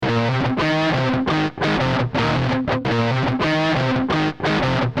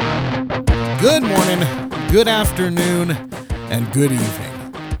Good morning, good afternoon, and good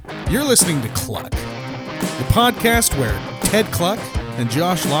evening. You're listening to Cluck, the podcast where Ted Cluck and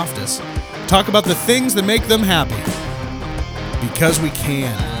Josh Loftus talk about the things that make them happy. Because we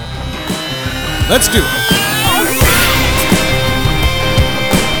can. Let's do it.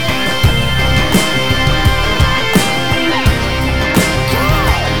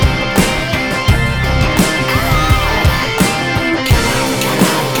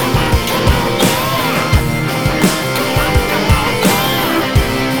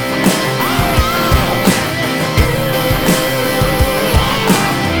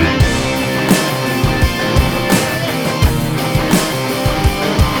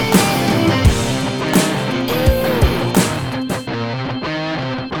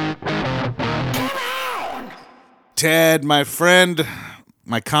 Ted, my friend,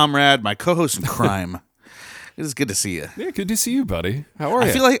 my comrade, my co-host in crime. It is good to see you. Yeah, good to see you, buddy. How are you?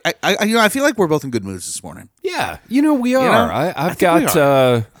 I feel like I feel like we're both in good moods this morning. Yeah, we are. I've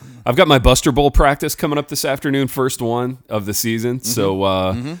got my Buster Bowl practice coming up this afternoon, first one of the season. Mm-hmm.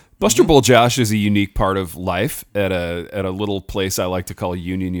 So Buster Bowl, Josh, is a unique part of life at a little place I like to call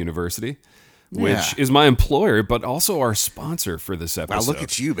Union University, which is my employer, but also our sponsor for this episode. Wow, look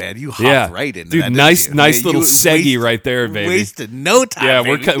at you, man. You hopped right into that. Dude, nice little segue right there, baby. Wasted no time, Yeah,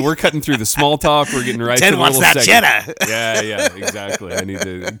 we're cutting through the small talk. We're getting right Ted to the wants little that segue. cheddar. Yeah, exactly. I need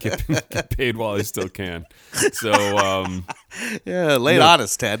to get paid while I still can. So, lay it on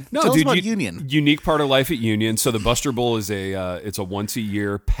us, Ted. No, Tell dude, us about Union. Unique part of life at Union. So the Buster Bowl is it's a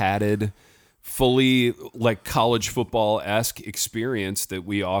once-a-year padded, fully like college football-esque experience that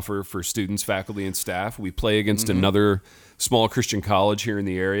we offer for students, faculty, and staff. We play against another small Christian college here in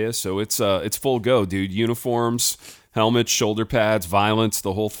the area, so it's full go, dude. Uniforms, helmets, shoulder pads, violence,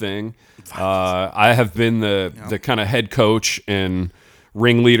 the whole thing. I have been the kind of head coach and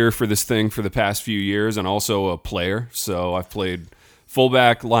ringleader for this thing for the past few years, and also a player. So I've played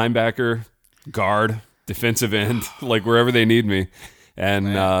fullback, linebacker, guard, defensive end, like wherever they need me.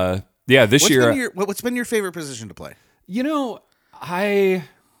 And this year, what's been your favorite position to play?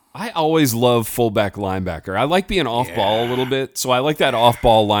 I always love fullback linebacker. I like being off ball a little bit, so I like that off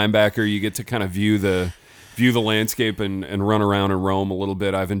ball linebacker. You get to kind of view the landscape and run around and roam a little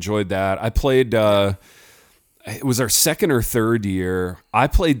bit. I've enjoyed that. I played. It was our second or third year. I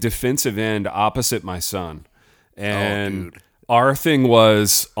played defensive end opposite my son, and our thing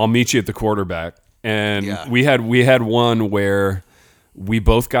was, I'll meet you at the quarterback. And we had one where we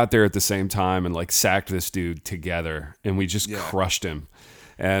both got there at the same time and like sacked this dude together, and we just crushed him.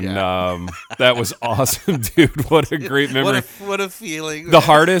 And that was awesome, dude. What a great memory. What a feeling. The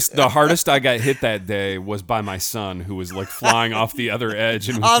hardest I got hit that day was by my son, who was like flying off the other edge.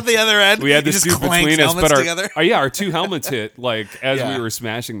 And on the other end? We had this dude between us, but our two helmets hit like as we were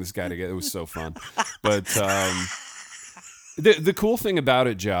smashing this guy together. It was so fun. But the cool thing about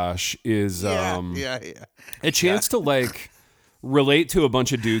it, Josh, is a chance to like relate to a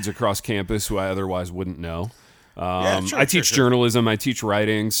bunch of dudes across campus who I otherwise wouldn't know. I teach journalism, I teach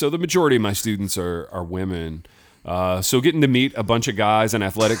writing, so the majority of my students are women. So getting to meet a bunch of guys and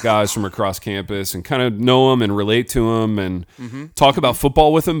athletic guys from across campus and kind of know them and relate to them and talk about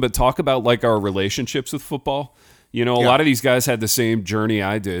football with them, but talk about like our relationships with football. A lot of these guys had the same journey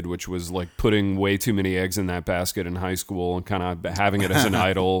I did, which was like putting way too many eggs in that basket in high school and kind of having it as an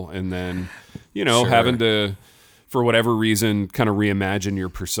idol, and then, having to, for whatever reason, kind of reimagine your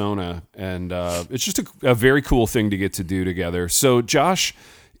persona. And it's just a very cool thing to get to do together. So, Josh,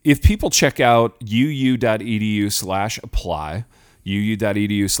 if people check out uu.edu/apply,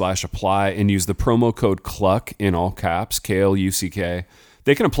 uu.edu/apply, and use the promo code CLUCK in all caps, KLUCK,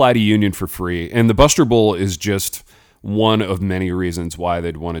 they can apply to Union for free. And the Buster Bowl is just one of many reasons why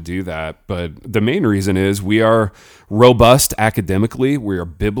they'd want to do that. But the main reason is we are robust academically, we are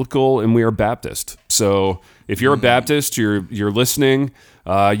biblical, and we are Baptist. So if you're a Baptist, you're listening,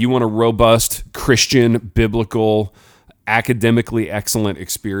 you want a robust Christian, biblical, academically excellent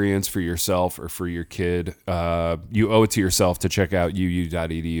experience for yourself or for your kid, you owe it to yourself to check out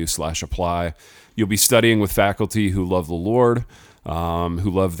uu.edu/apply. You'll be studying with faculty who love the Lord,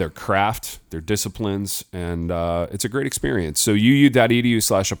 who love their craft, their disciplines, and it's a great experience. So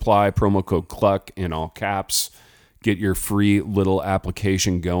uu.edu/apply, promo code CLUCK in all caps. Get your free little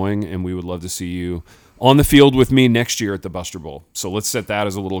application going, and we would love to see you on the field with me next year at the Buster Bowl. So let's set that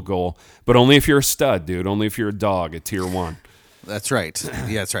as a little goal, but only if you're a stud, dude. Only if you're a dog at tier 1. That's right.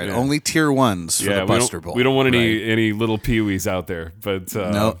 Yeah, that's right. Yeah. Only tier 1s for the Buster Bowl. We don't want any little peewees out there, but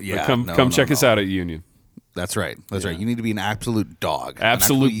come check us out at Union. That's right. That's right. You need to be an absolute dog.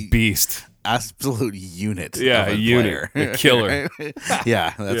 Absolute beast. absolute unit. Yeah, of a unit, player. a killer.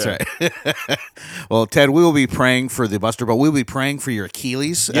 Yeah, that's right. Well, Ted, we will be praying for the Buster, but we'll be praying for your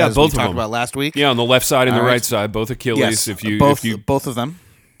Achilles, as both we of talked them. about last week. Yeah, on the left side and the All right right. side, both Achilles. Yes, if you both of them.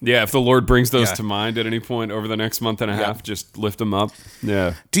 Yeah, if the Lord brings those Yeah. to mind at any point over the next month and a half, just lift them up.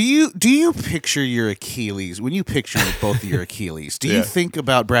 Yeah. Do you picture your Achilles when you picture both of your Achilles? Do you think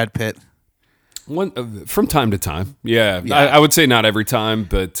about Brad Pitt? From time to time. Yeah. Yeah. I would say not every time,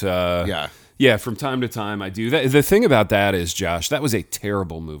 but Yeah, from time to time I do. The thing about that is, Josh, that was a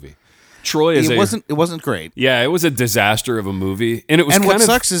terrible movie. Troy is it wasn't great. Yeah, it was a disaster of a movie, and it was. And kind what of,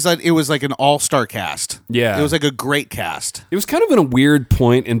 sucks is that it was like an all-star cast. Yeah. It was like a great cast. It was kind of in a weird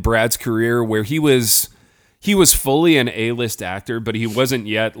point in Brad's career where he was fully an A-list actor, but he wasn't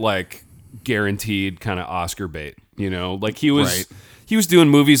yet like guaranteed kind of Oscar bait. You know, like he was. Right. He was doing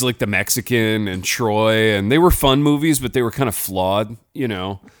movies like The Mexican and Troy, and they were fun movies, but they were kind of flawed. You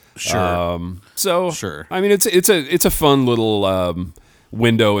know. Sure. Sure. I mean, it's a fun little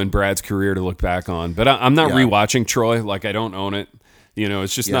window in Brad's career to look back on. But I'm not rewatching Troy. Like, I don't own it. You know,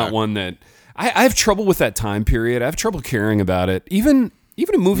 it's just not one that I have trouble with that time period. I have trouble caring about it. Even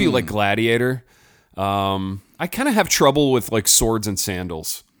a movie like Gladiator. I kind of have trouble with like Swords and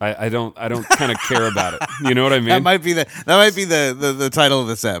Sandals. I don't kind of care about it. You know what I mean? That might be the title of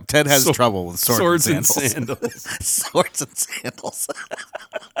this app. Ted has trouble with swords and sandals. Swords and Sandals.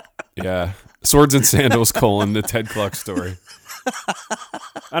 Yeah. Swords and Sandals, the Ted Cluck story.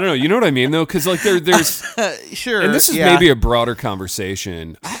 I don't know. You know what I mean, though? Because like there's Sure. and this is maybe a broader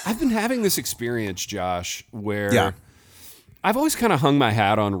conversation. I've been having this experience, Josh, where I've always kind of hung my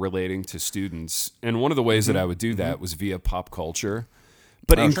hat on relating to students. And one of the ways that I would do that was via pop culture.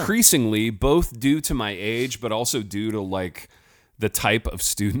 But increasingly, both due to my age, but also due to like the type of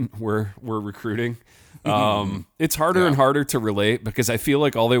student we're recruiting, it's harder and harder to relate because I feel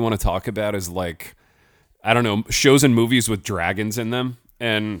like all they want to talk about is like, I don't know, shows and movies with dragons in them.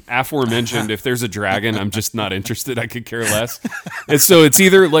 And aforementioned, if there's a dragon, I'm just not interested. I could care less. And so it's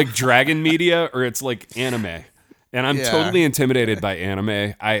either like dragon media or it's like anime. And I'm totally intimidated by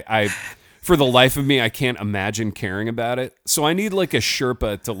anime. I for the life of me, I can't imagine caring about it. So I need like a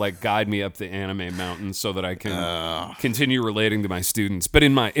Sherpa to like guide me up the anime mountain so that I can continue relating to my students. But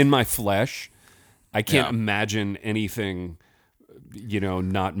in my flesh, I can't imagine anything, you know,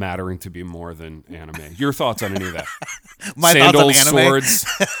 not mattering to be more than anime. Your thoughts on any of that? My Sandals, thoughts on anime? swords,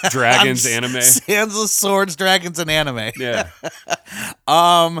 dragons, anime. Sandals, swords, dragons, and anime. Yeah.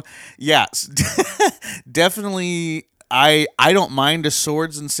 Yes. Definitely. I don't mind a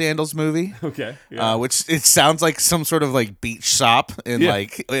swords and sandals movie. Okay. Yeah. Which it sounds like some sort of like beach shop in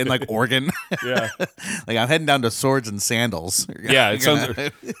like Oregon. Yeah. Like I'm heading down to Swords and Sandals. Yeah, it sounds like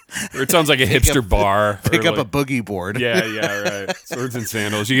a hipster bar. Pick up like, a boogie board. Yeah, right. Swords and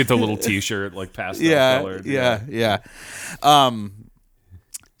Sandals. You get the little T-shirt like pastel colored. Yeah.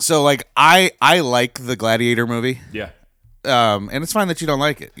 So like I like the Gladiator movie. Yeah. And it's fine that you don't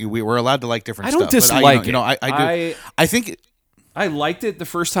like it. We're allowed to like different I stuff. don't dislike it. I do. I think I liked it the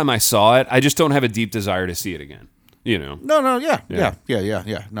first time I saw it. I just don't have a deep desire to see it again. You know. No, yeah. No,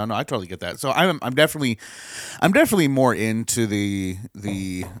 I totally get that. So I'm definitely more into the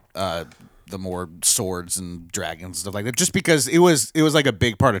more swords and dragons and stuff like that. Just because it was like a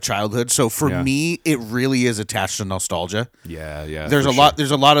big part of childhood. So for me, it really is attached to nostalgia. Yeah. There's a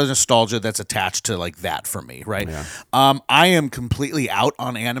lot of nostalgia that's attached to like that for me, right? Yeah. I am completely out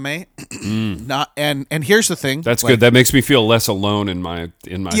on anime. Not and here's the thing. That's good. That makes me feel less alone in my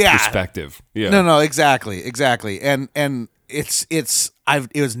perspective. Yeah. No, exactly. And it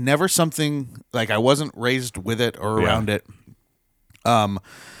was never something like I wasn't raised with it or around it.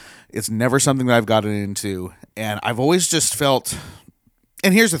 It's never something that I've gotten into, and I've always just felt.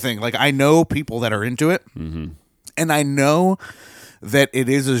 And here's the thing: like I know people that are into it, and I know that it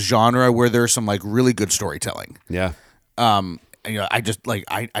is a genre where there's some like really good storytelling. Yeah. You know, I just like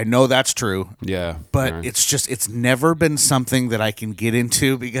I know that's true. Yeah. But it's never been something that I can get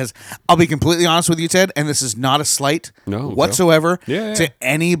into because I'll be completely honest with you, Ted, and this is not a slight whatsoever to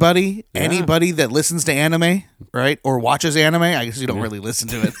anybody that listens to anime, right? Or watches anime. I guess you don't really listen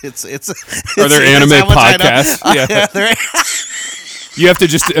to it. It's Are there anime podcasts? Yeah. You have to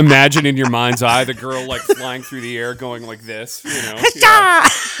just imagine in your mind's eye the girl like flying through the air going like this, you know.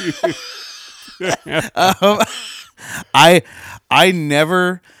 I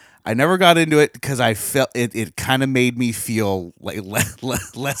I never got into it because I felt it kind of made me feel like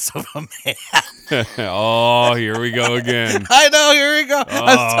less of a man. Oh, here we go again. I know. Here we go.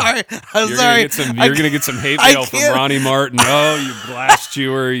 I'm sorry. You're gonna get some hate mail from Ronnie Martin. Oh, you blast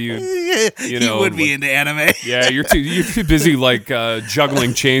chewer. You know, he would be into anime. Yeah, you're too busy like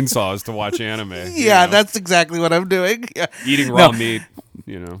juggling chainsaws to watch anime. Yeah, that's exactly what I'm doing. Yeah. Eating raw meat.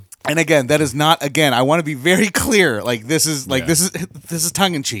 And again, that is not. Again, I want to be very clear. Like this is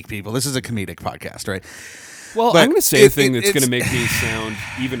tongue in cheek, people. This is a comedic podcast, right? Well, I'm going to say a thing that's going to make me sound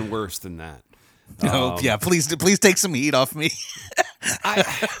even worse than that. Yeah, please take some heat off me.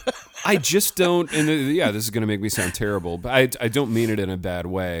 I just don't. And this is going to make me sound terrible, but I don't mean it in a bad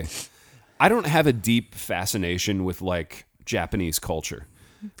way. I don't have a deep fascination with like Japanese culture,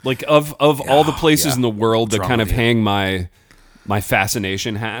 like of all the places in the world that kind of hang my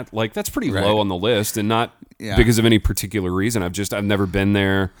fascination hat, like that's pretty low on the list, and not because of any particular reason. I've never been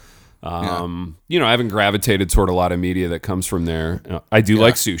there. I haven't gravitated toward a lot of media that comes from there. I do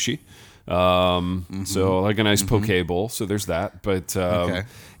like sushi. So like a nice poke bowl. So there's that. But I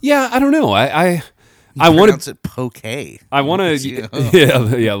don't know. I want to poke. I want to.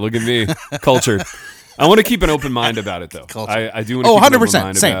 Yeah. Look at me, cultured. I want to keep an open mind about it, though. I do want to keep an open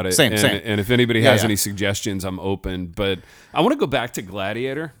mind about it. Same. And if anybody has any suggestions, I'm open. But I want to go back to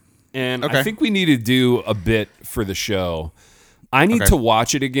Gladiator, and I think we need to do a bit for the show. I need to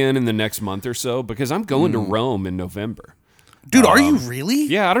watch it again in the next month or so because I'm going to Rome in November. Dude, are you really?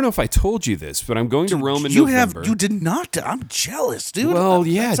 Yeah, I don't know if I told you this, but I'm going to Rome in November. You did not. I'm jealous, dude. Well,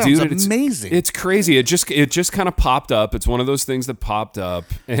 that dude, it's amazing. It's crazy. It just kind of popped up. It's one of those things that popped up,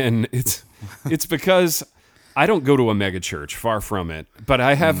 and it's because I don't go to a mega church, far from it. But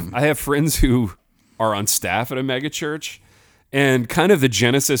I have friends who are on staff at a mega church, and kind of the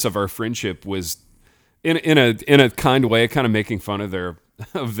genesis of our friendship was in a kind way, kind of making fun of their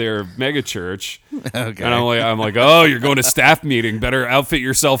mega church. Okay. And I'm like, oh, you're going to staff meeting. Better outfit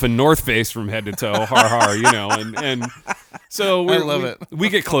yourself in North Face from head to toe. Har har, and so I love it. We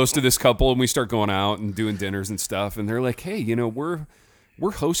get close to this couple and we start going out and doing dinners and stuff. And they're like, hey,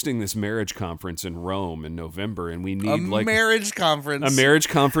 we're hosting this marriage conference in Rome in November, and we need a marriage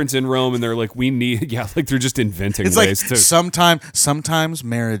conference in Rome. And they're like, we need, like they're just inventing ways to. Sometimes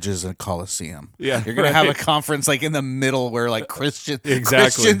marriage is a coliseum. Yeah, you're gonna have a conference like in the middle where like Christians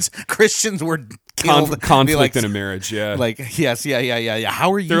were killed. Conflict in a marriage. Yeah, like yes, yeah.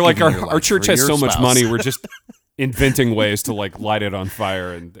 How are you? They're like our church has so much money. We're just inventing ways to like light it on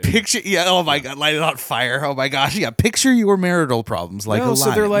fire and picture. Yeah. Oh my God. Light it on fire. Oh my gosh. Yeah. Picture your marital problems like a lion.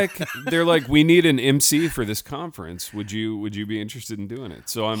 So they're like, we need an MC for this conference. Would you be interested in doing it?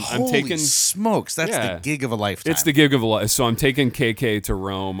 So I'm taking smokes. That's the gig of a lifetime. It's the gig of a life. So I'm taking KK to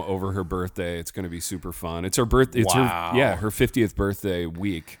Rome over her birthday. It's going to be super fun. It's her birthday. It's her 50th birthday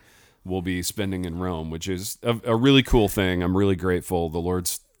week. We'll be spending in Rome, which is a really cool thing. I'm really grateful. The Lord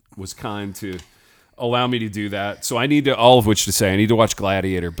was kind to allow me to do that. So I need to, all of which to say, I need to watch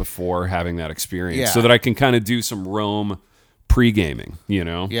Gladiator before having that experience so that I can kind of do some Rome pre-gaming,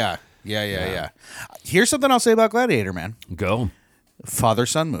 Yeah. Here's something I'll say about Gladiator, man. Go.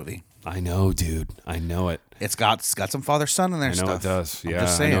 Father-son movie. I know, dude. I know it. It's got some father-son in there. I know stuff. It does. I'm yeah,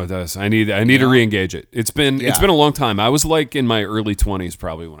 just saying. I know it does. I need to re-engage it. It's been a long time. I was like in my early 20s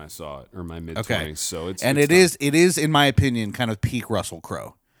probably when I saw it, or my mid 20s. Okay. So it is in my opinion kind of peak Russell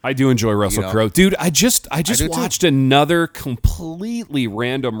Crowe. I do enjoy Russell Crowe. Dude, I just watched another completely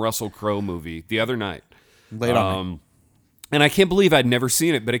random Russell Crowe movie the other night. Late on me. And I can't believe I'd never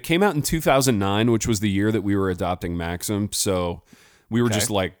seen it, but it came out in 2009, which was the year that we were adopting Maxim. So we were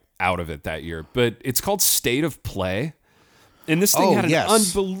just like out of it that year. But it's called State of Play. And this thing had an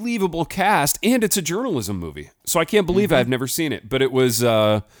unbelievable cast, and it's a journalism movie. So I can't believe I've never seen it. But it was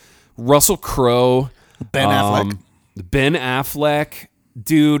Russell Crowe. Ben Affleck.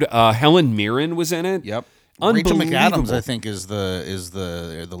 Dude, Helen Mirren was in it. Yep. Rachel McAdams, I think, is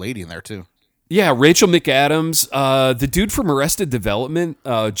the lady in there too. Yeah, Rachel McAdams. The dude from Arrested Development,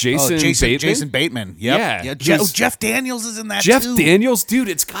 Jason Bateman. Jason Bateman. Yep. Yeah. Jeff Daniels is in that too. Jeff Daniels, dude.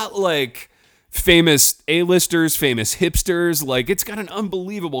 It's got like famous A-listers, famous hipsters. Like it's got an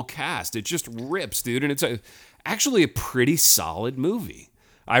unbelievable cast. It just rips, dude. And it's actually a pretty solid movie.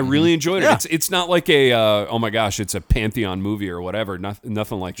 I really enjoyed it. Yeah. It's not like a oh my gosh, it's a Pantheon movie or whatever.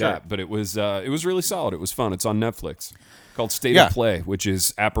 Nothing like that. But it was really solid. It was fun. It's on Netflix, called State of Play, which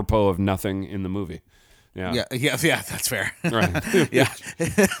is apropos of nothing in the movie. Yeah. That's fair. Right.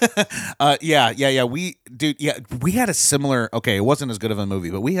 We had a similar. Okay, it wasn't as good of a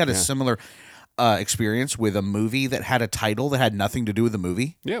movie, but we had a similar experience with a movie that had a title that had nothing to do with the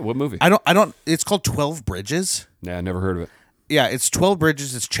movie. Yeah. What movie? I don't. It's called 12 Bridges. Yeah, I never heard of it. Yeah, it's 12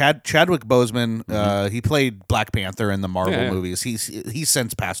 Bridges. It's Chadwick Boseman. He played Black Panther in the Marvel movies. He's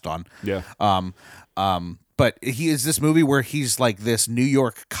since passed on. Yeah. But he is this movie where he's like this New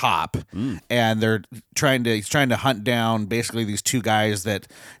York cop, and he's trying to hunt down basically these two guys that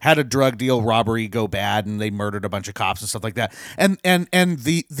had a drug deal robbery go bad, and they murdered a bunch of cops and stuff like that. And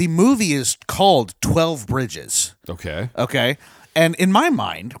the movie is called 12 Bridges. Okay. And in my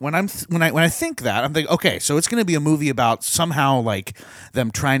mind, when I think that, I'm thinking, okay, so it's going to be a movie about somehow like them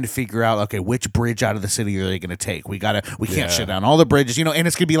trying to figure out, okay, which bridge out of the city are they going to take? We can't shut down all the bridges, and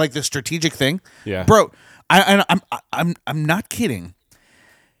it's going to be like this strategic thing. Yeah, bro, I'm not kidding.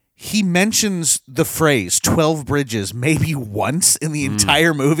 He mentions the phrase 12 bridges maybe once in the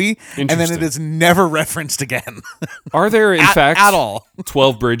entire movie, and then it is never referenced again. Are there, in fact, at all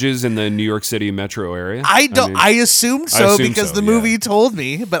 12 bridges in the New York City metro area? I assume so because the movie told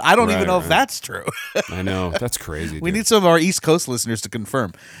me, but I don't even know if that's true. I know. That's crazy. We need some of our East Coast listeners to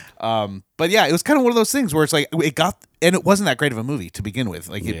confirm. But yeah, it was kind of one of those things where it's like it wasn't that great of a movie to begin with.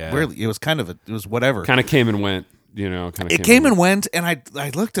 Like it was kind of it was whatever. Kind of came and went. It came and went, and I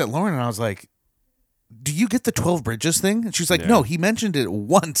looked at Lauren and I was like, "Do you get the 12 bridges thing?" And she's like, "No, he mentioned it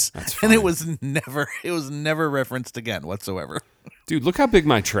once, and it was never referenced again whatsoever." Dude, look how big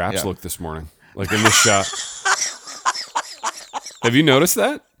my traps look this morning, like in this shot. Have you noticed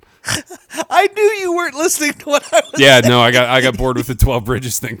that? I knew you weren't listening to what I was saying. No, I got bored with the 12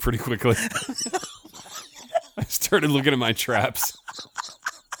 bridges thing pretty quickly. I started looking at my traps.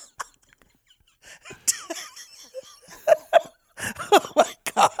 Oh my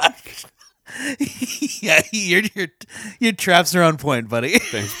gosh! Yeah, your traps are on point, buddy.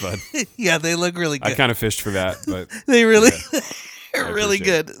 Thanks, bud. Yeah, they look really good. I kind of fished for that, but they really, they're really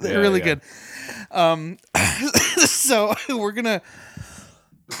good. They're really good. So we're gonna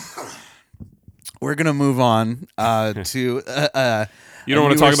move on to. You don't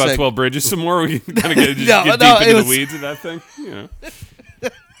want to talk about 12 bridges some more? We can kind of get deep into the weeds of that thing.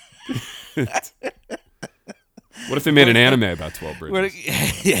 What if they made an anime about 12 bridges?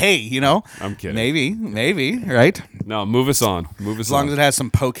 Hey, I'm kidding. Maybe, right? No, move us on. As long as it has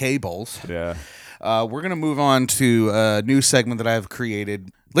some poke bowls. Yeah. We're going to move on to a new segment that I've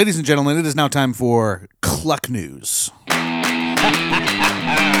created. Ladies and gentlemen, it is now time for Cluck News.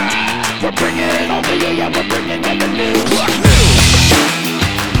 We're bringing it all to you, yeah, we're bringing in the news. Cluck News!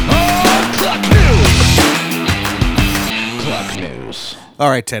 Oh, Cluck News! Cluck News. All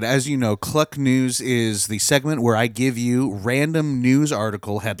right, Ted, as you know, Cluck News is the segment where I give you random news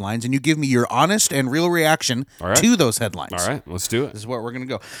article headlines, and you give me your honest and real reaction to those headlines. All right, let's do it. This is where we're going to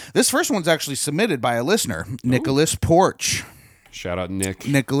go. This first one's actually submitted by a listener, Nicholas Porch. Shout out, Nick.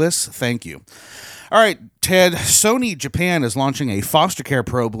 Nicholas, thank you. All right, Ted, Sony Japan is launching a foster care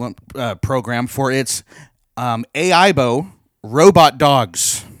program for its AIBO robot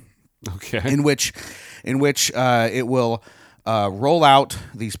dogs. Okay. In which it will roll out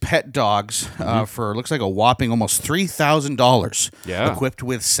these pet dogs for looks like a whopping almost $3,000. Equipped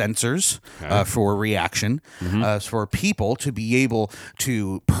with sensors for reaction for people to be able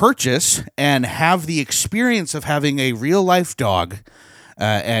to purchase and have the experience of having a real life dog.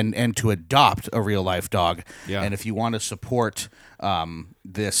 And to adopt a real life dog. Yeah. And if you want to support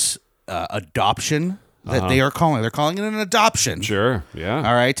this adoption that they're calling it an adoption. Sure. Yeah.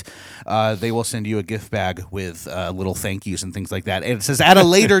 All right. They will send you a gift bag with little thank yous and things like that. And it says at a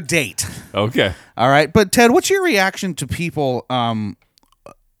later date. Okay. All right. But Ted, what's your reaction to people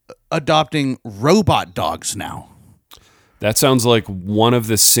adopting robot dogs now? That sounds like one of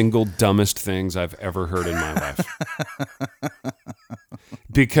the single dumbest things I've ever heard in my life.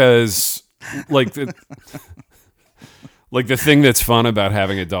 Because, like the thing that's fun about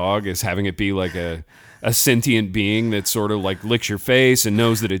having a dog is having it be like a sentient being that sort of like licks your face and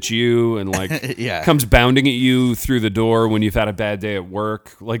knows that it's you and like comes bounding at you through the door when you've had a bad day at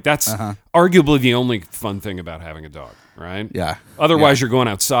work. Like that's arguably the only fun thing about having a dog. Right? Yeah. Otherwise, you're going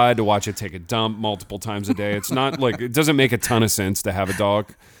outside to watch it take a dump multiple times a day. It's not like it doesn't make a ton of sense to have a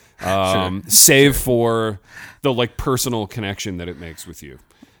dog, save for the like personal connection that it makes with you.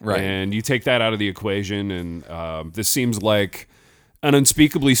 Right. And you take that out of the equation, and this seems like an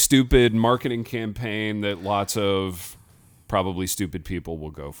unspeakably stupid marketing campaign that lots of probably stupid people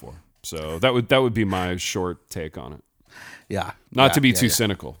will go for. So that would be my short take on it. Yeah. Not to be too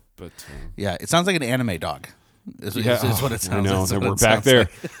cynical, but it sounds like an anime dog. Is what it sounds. I know that we're back there,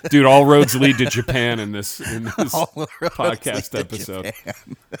 dude. All roads lead to Japan in this podcast episode.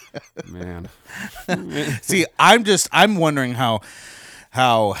 Man, see, I'm wondering how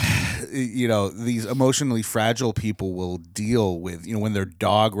how these emotionally fragile people will deal with when their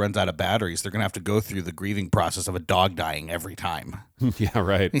dog runs out of batteries. They're gonna have to go through the grieving process of a dog dying every time. Yeah,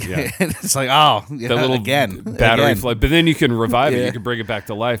 right. Yeah. And it's like, oh, That little again battery flight, but then you can revive it. You can bring it back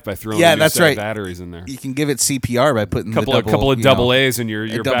to life by throwing a new that's set right. of batteries in there. You can give it CPR by putting Couple of double A's, and you're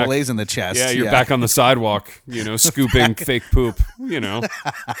double back. A's in the chest. Yeah, you're back on the sidewalk, scooping fake poop.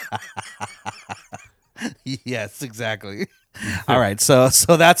 Yes, exactly. All right, so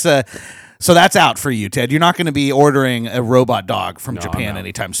that's out for you, Ted. You're not going to be ordering a robot dog from Japan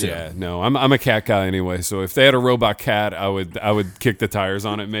anytime soon. Yeah, no, I'm a cat guy anyway. So if they had a robot cat, I would kick the tires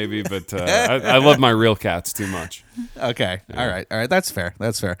on it maybe. But I love my real cats too much. Okay, yeah. All right. That's fair.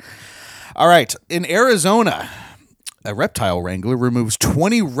 All right, in Arizona, a reptile wrangler removes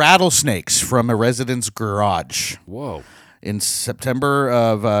 20 rattlesnakes from a resident's garage. Whoa. In September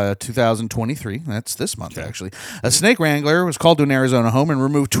of 2023, that's this month actually, a snake wrangler was called to an Arizona home and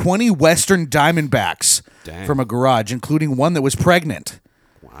removed 20 western diamondbacks from a garage, including one that was pregnant.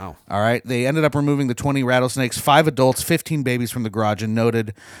 Wow. All right. They ended up removing the 20 rattlesnakes, 5 adults, 15 babies from the garage, and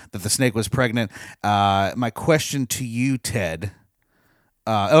noted that the snake was pregnant. My question to you, Ted.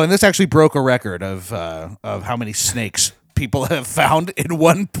 And this actually broke a record of how many snakes people have found in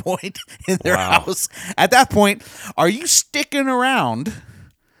one point in their house. At that point, are you sticking around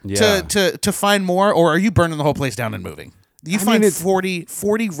to find more, or are you burning the whole place down and moving? You find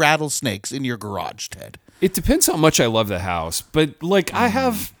 40 rattlesnakes in your garage, Ted. It depends how much I love the house, but I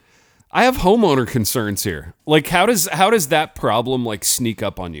have homeowner concerns here. Like how does that problem sneak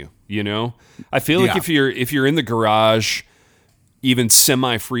up on you? I feel like if you're in the garage even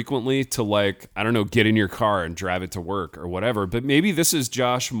semi-frequently to I don't know, get in your car and drive it to work or whatever. But maybe this is,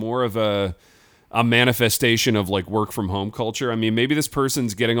 Josh, more of a manifestation of work from home culture. I mean, maybe this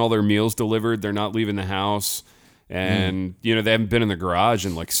person's getting all their meals delivered. They're not leaving the house, and they haven't been in the garage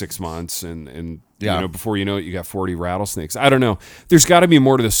in 6 months, and before you know it, you got 40 rattlesnakes. I don't know. There's got to be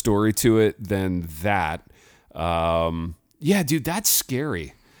more to the story to it than that. Yeah, dude, that's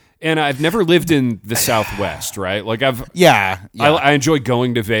scary. And I've never lived in the Southwest, right? I enjoy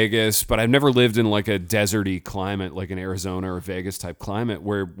going to Vegas, but I've never lived in a deserty climate, like an Arizona or Vegas type climate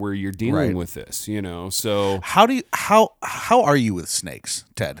where you're dealing with this, So how are you with snakes,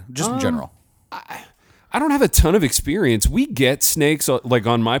 Ted? Just in general. I don't have a ton of experience. We get snakes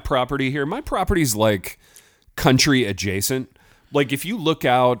on my property here. My property's country adjacent. If you look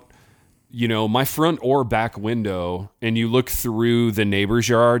out, my front or back window, and you look through the neighbor's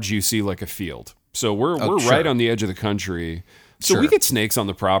yards, you see a field. So we're right on the edge of the country. So we get snakes on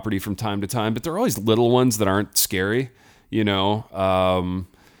the property from time to time, but they're always little ones that aren't scary. I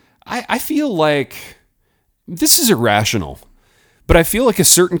feel like this is irrational, but I feel like a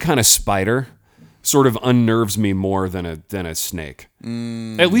certain kind of spider sort of unnerves me more than a snake.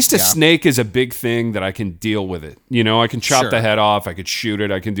 At least a snake is a big thing that I can deal with it. I can chop the head off, I could shoot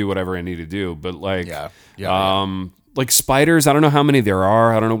it, I can do whatever I need to do. But spiders, I don't know how many there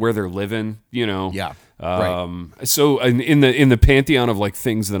are. I don't know where they're living. So in the pantheon of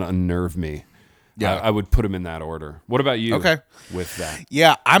things that unnerve me, I would put them in that order. What about you? Okay. With that?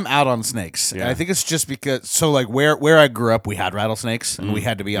 Yeah, I'm out on snakes. Yeah. And I think it's just because where I grew up, we had rattlesnakes, and we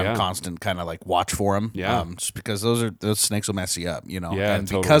had to be on constant kind of watch for them. Yeah. Just because those snakes will mess you up, Yeah, and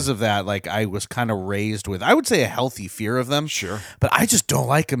totally. because of that, I was kind of raised with, I would say, a healthy fear of them. Sure. But I just don't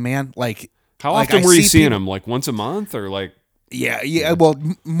like them, man. How often were you seeing them? Once a month or Yeah. Well,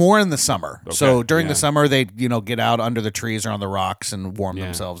 more in the summer. Okay, so during the summer, they get out under the trees or on the rocks and warm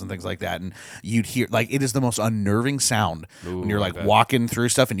themselves and things like that. And you'd hear it is the most unnerving sound when you're walking through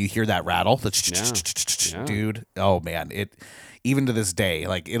stuff and you hear that rattle. That's dude. Oh man, it even to this day,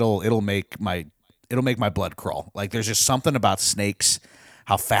 it'll make my blood crawl. There's just something about snakes,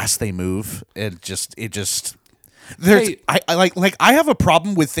 how fast they move. I have a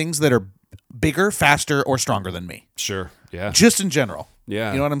problem with things that are bigger, faster, or stronger than me. Sure. Yeah. Just in general.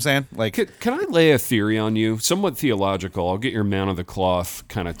 Yeah. You know what I'm saying? Can I lay a theory on you? Somewhat theological. I'll get your man of the cloth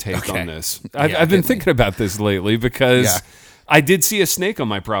kind of take on this. I've been thinking about this lately because I did see a snake on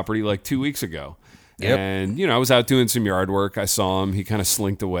my property 2 weeks ago. Yep. And, I was out doing some yard work. I saw him. He kind of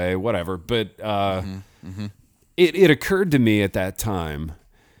slinked away, whatever. But it occurred to me at that time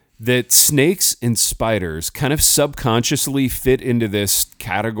that snakes and spiders kind of subconsciously fit into this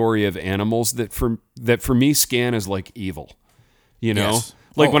category of animals that for me scan as evil. Yes.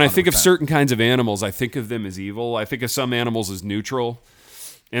 When I think of certain kinds of animals, I think of them as evil. I think of some animals as neutral.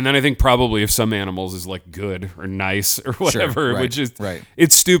 And then I think probably of some animals as good or nice or whatever, which is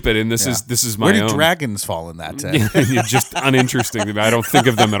it's stupid. And this is my own. Where do dragons fall in that? Just uninteresting. I don't think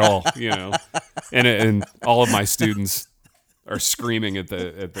of them at all, And all of my students are screaming at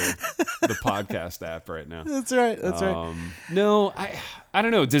the podcast app right now. That's right. That's right. No, I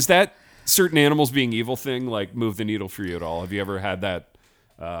don't know. Does that certain animals being evil thing like move the needle for you at all? Have you ever had that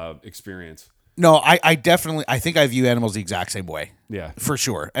experience? No, I definitely, I think I view animals the exact same way. Yeah. For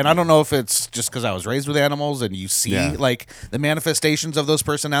sure. And I don't know if it's just because I was raised with animals and you see like the manifestations of those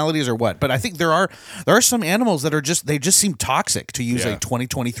personalities or what. But I think there are some animals that are they just seem toxic, to use a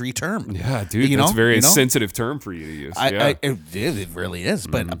 2023 term. Yeah, dude, that's a very sensitive term for you to use. It really is.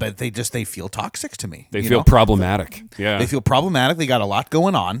 But they feel toxic to me. They feel problematic. Yeah. They feel problematic. They got a lot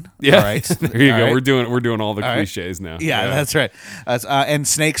going on. Yeah. All right. There you all go. right. We're doing all the cliches now. Yeah, that's right. And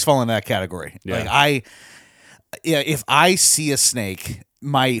snakes fall in that category. Yeah. Like if I see a snake,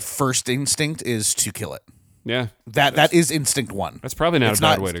 my first instinct is to kill it. Yeah. That is instinct one. That's probably not a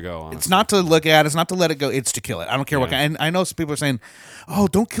bad way to go, honestly. It's not to look at, it's not to let it go, it's to kill it. I don't care what kind. And I know some people are saying, "Oh,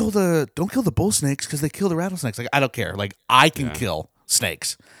 don't kill the bull snakes because they kill the rattlesnakes." Like, I don't care. Like, I can kill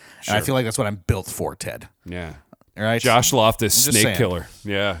snakes. Sure. And I feel like that's what I'm built for, Ted. Yeah. All right. Josh Loftus, snake killer.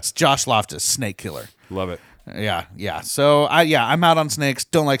 Yeah. It's Josh Loftus, snake killer. Love it. Yeah. So I'm out on snakes.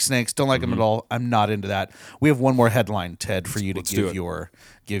 Don't like snakes. Don't like them at all. I'm not into that. We have one more headline, Ted, for you to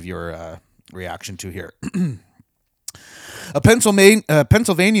give your reaction to here. A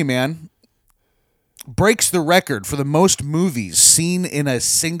Pennsylvania man breaks the record for the most movies seen in a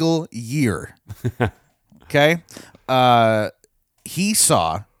single year. Okay, he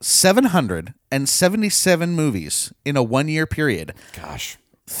saw 777 movies in a 1 year period. Gosh.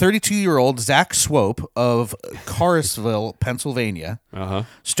 32-year-old Zach Swope of Carsville, Pennsylvania,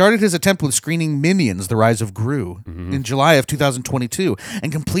 started his attempt with screening Minions: The Rise of Gru in July of 2022 and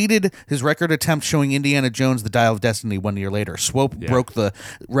completed his record attempt showing Indiana Jones: The Dial of Destiny 1 year later. Swope broke the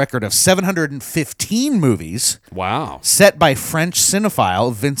record of 715 movies set by French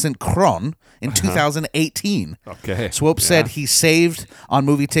cinephile Vincent Cron in 2018. Okay. Swope said he saved on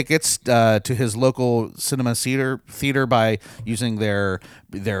movie tickets to his local cinema theater by using their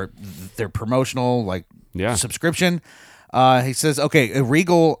promotional subscription. He says,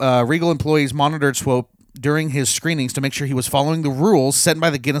 Regal employees monitored Swope during his screenings to make sure he was following the rules set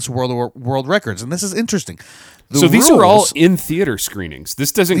by the Guinness World Records. And this is interesting. These are all in theater screenings.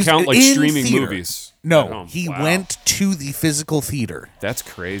 This doesn't count like streaming movies. No, he went to the physical theater. That's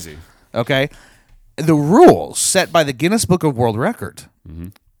crazy. Okay. The rules set by the Guinness Book of World Record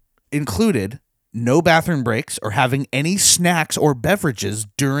included no bathroom breaks or having any snacks or beverages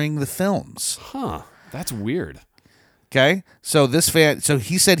during the films. Huh. That's weird. Okay. So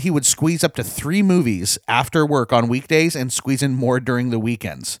he said he would squeeze up to 3 movies after work on weekdays and squeeze in more during the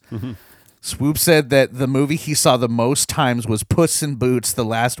weekends. Swoop said that the movie he saw the most times was Puss in Boots: The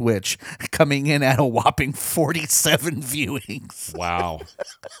Last Witch, coming in at a whopping 47 viewings. Wow.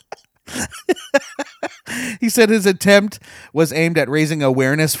 He said his attempt was aimed at raising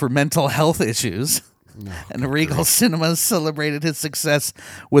awareness for mental health issues. And Regal Cinemas celebrated his success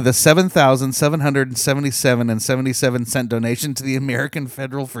with a $7,777.77 donation to the American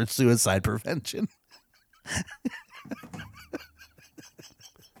Federal for Suicide Prevention.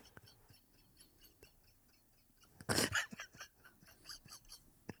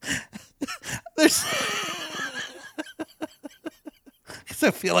 I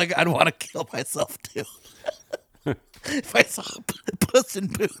feel like I'd want to kill myself too. If I saw Puss in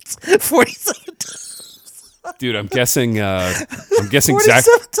Boots 47 times. Dude, I'm guessing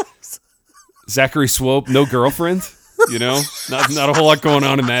Zachary Swope, no girlfriend, not a whole lot going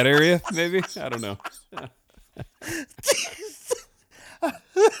on in that area, maybe. I don't know. I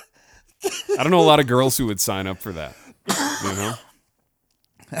don't know a lot of girls who would sign up for that.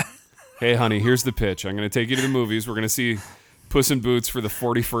 Hey, honey, here's the pitch. I'm going to take you to the movies. We're going to see Puss in Boots for the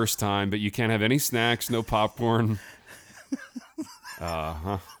 41st time, but you can't have any snacks, no popcorn.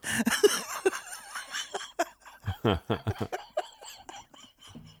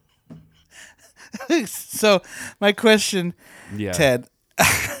 So my question, Ted,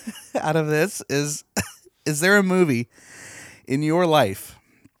 out of this is there a movie in your life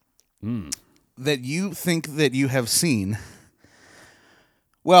that you think that you have seen?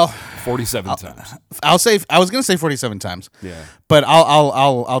 Well, 47 times. I was going to say 47 times. Yeah. But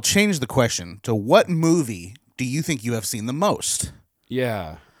I'll change the question to what movie do you think you have seen the most?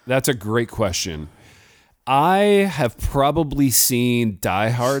 Yeah. That's a great question. I have probably seen Die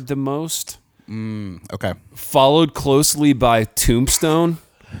Hard the most. Okay. Followed closely by Tombstone.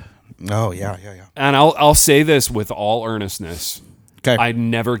 Oh, yeah. And I'll say this with all earnestness. Okay. I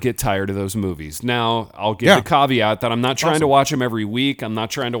never get tired of those movies. Now, I'll give the caveat that I'm not trying to watch them every week. I'm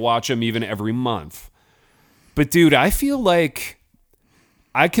not trying to watch them even every month. But, dude, I feel like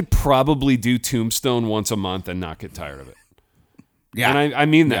I could probably do Tombstone once a month and not get tired of it. Yeah. And I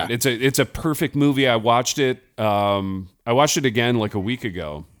mean that. Yeah. It's a perfect movie. I watched it. I watched it again like a week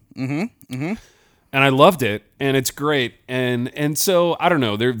ago. And I loved it, and it's great. And so I don't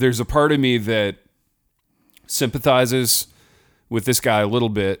know. There's a part of me that sympathizes with this guy a little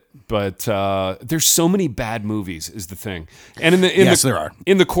bit, but there's so many bad movies is the thing. And there are.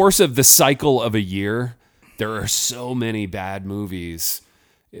 In the course of the cycle of a year, there are so many bad movies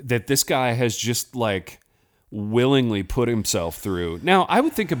that this guy has just like willingly put himself through. Now, I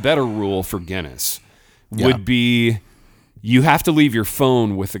would think a better rule for Guinness would be you have to leave your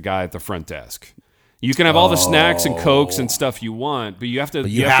phone with the guy at the front desk. You can have all the snacks and Cokes and stuff you want, but you have to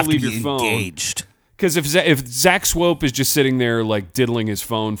leave your phone. Engaged. Because if Zach Swope is just sitting there like diddling his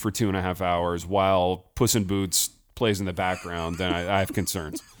phone for 2.5 hours while Puss in Boots plays in the background, then I have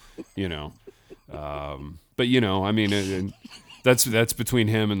concerns, you know. But you know, I mean, that's between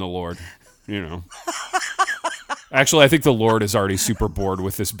him and the Lord, you know. Actually, I think the Lord is already super bored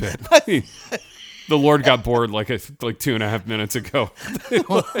with this bit. The Lord got bored like 2.5 minutes ago.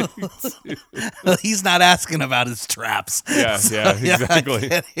 He's not asking about his traps. Yeah, exactly.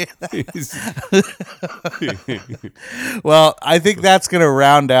 Well, I think that's going to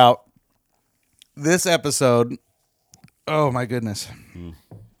round out this episode. Oh, my goodness. A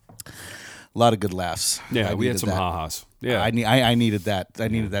lot of good laughs. Yeah, we had some ha-has. Yeah, I needed that. I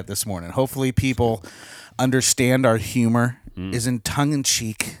needed that this morning. Hopefully people understand our humor is in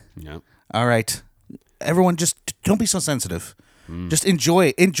tongue-in-cheek. Yeah. All right. Everyone, just don't be so sensitive. Just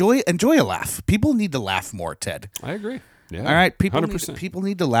enjoy a laugh. People need to laugh more, Ted. I agree. Yeah. All right, people 100%.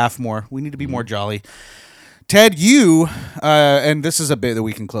 need to laugh more. We need to be more jolly. Ted, you and this is a bit that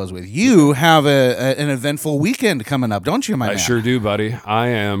we can close with. You have an eventful weekend coming up, don't you, my man? I sure do, buddy. I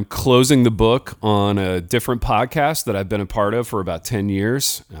am closing the book on a different podcast that I've been a part of for about 10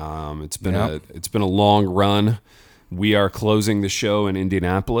 years. It's been a long run. We are closing the show in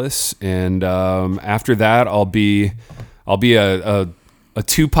Indianapolis, and after that, I'll be a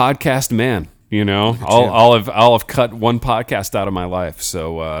 2-podcast man. You know, I'll have cut one podcast out of my life,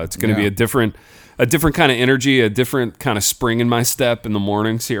 so it's going to be a different kind of energy, a different kind of spring in my step in the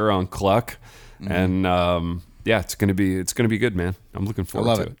mornings here on Cluck, and it's gonna be good, man. I'm looking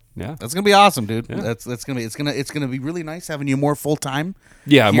forward to it. Yeah, that's gonna be awesome, dude. Yeah. It's gonna be really nice having you more full time.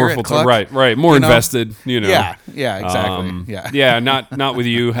 Yeah, more full time. Right. More invested. You know. Yeah, exactly. Yeah, not with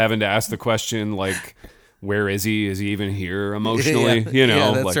you having to ask the question like, where is he? Is he even here emotionally? You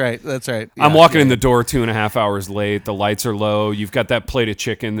know, that's right. I'm walking in the door 2.5 hours late. The lights are low. You've got that plate of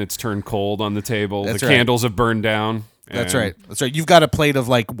chicken that's turned cold on the table. The candles have burned down. That's right. You've got a plate of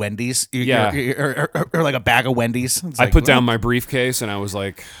like Wendy's, or like a bag of Wendy's. I put down my briefcase and I was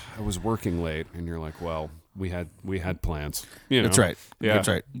like, I was working late, and you're like, well, we had plans. You know? That's right. Yeah. That's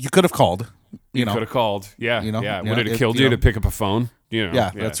right. You could have called. You could have called. Yeah. You know. Yeah. Would it have killed you to pick up a phone? You know.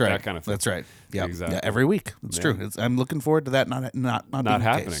 Yeah. That's right. That kind of thing. That's right. Yeah. Exactly. Yeah. Every week. It's true. I'm looking forward to that. Not being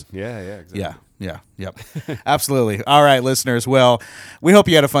happening. The case. Yeah. Exactly. Yeah. Yep. Absolutely. All right, listeners. Well, we hope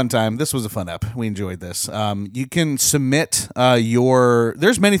you had a fun time. This was a fun ep. We enjoyed this. You can submit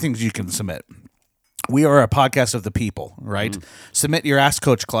there's many things you can submit. We are a podcast of the people, right? Submit your Ask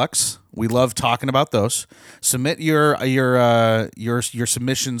Coach Clucks. We love talking about those. Submit your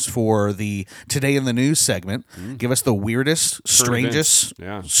submissions for the Today in the News segment. Give us the weirdest, strangest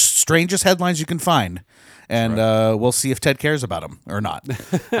headlines you can find. And we'll see if Ted cares about them or not.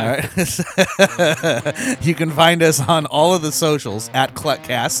 All right. You can find us on all of the socials at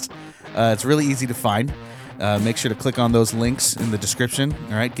Cluckcast. It's really easy to find. Make sure to click on those links in the description.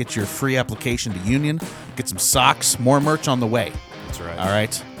 All right. Get your free application to Union. Get some socks. More merch on the way. That's right. All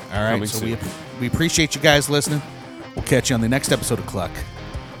right. Coming So soon. we appreciate you guys listening. We'll catch you on the next episode of Cluck.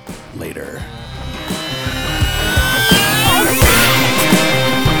 Later.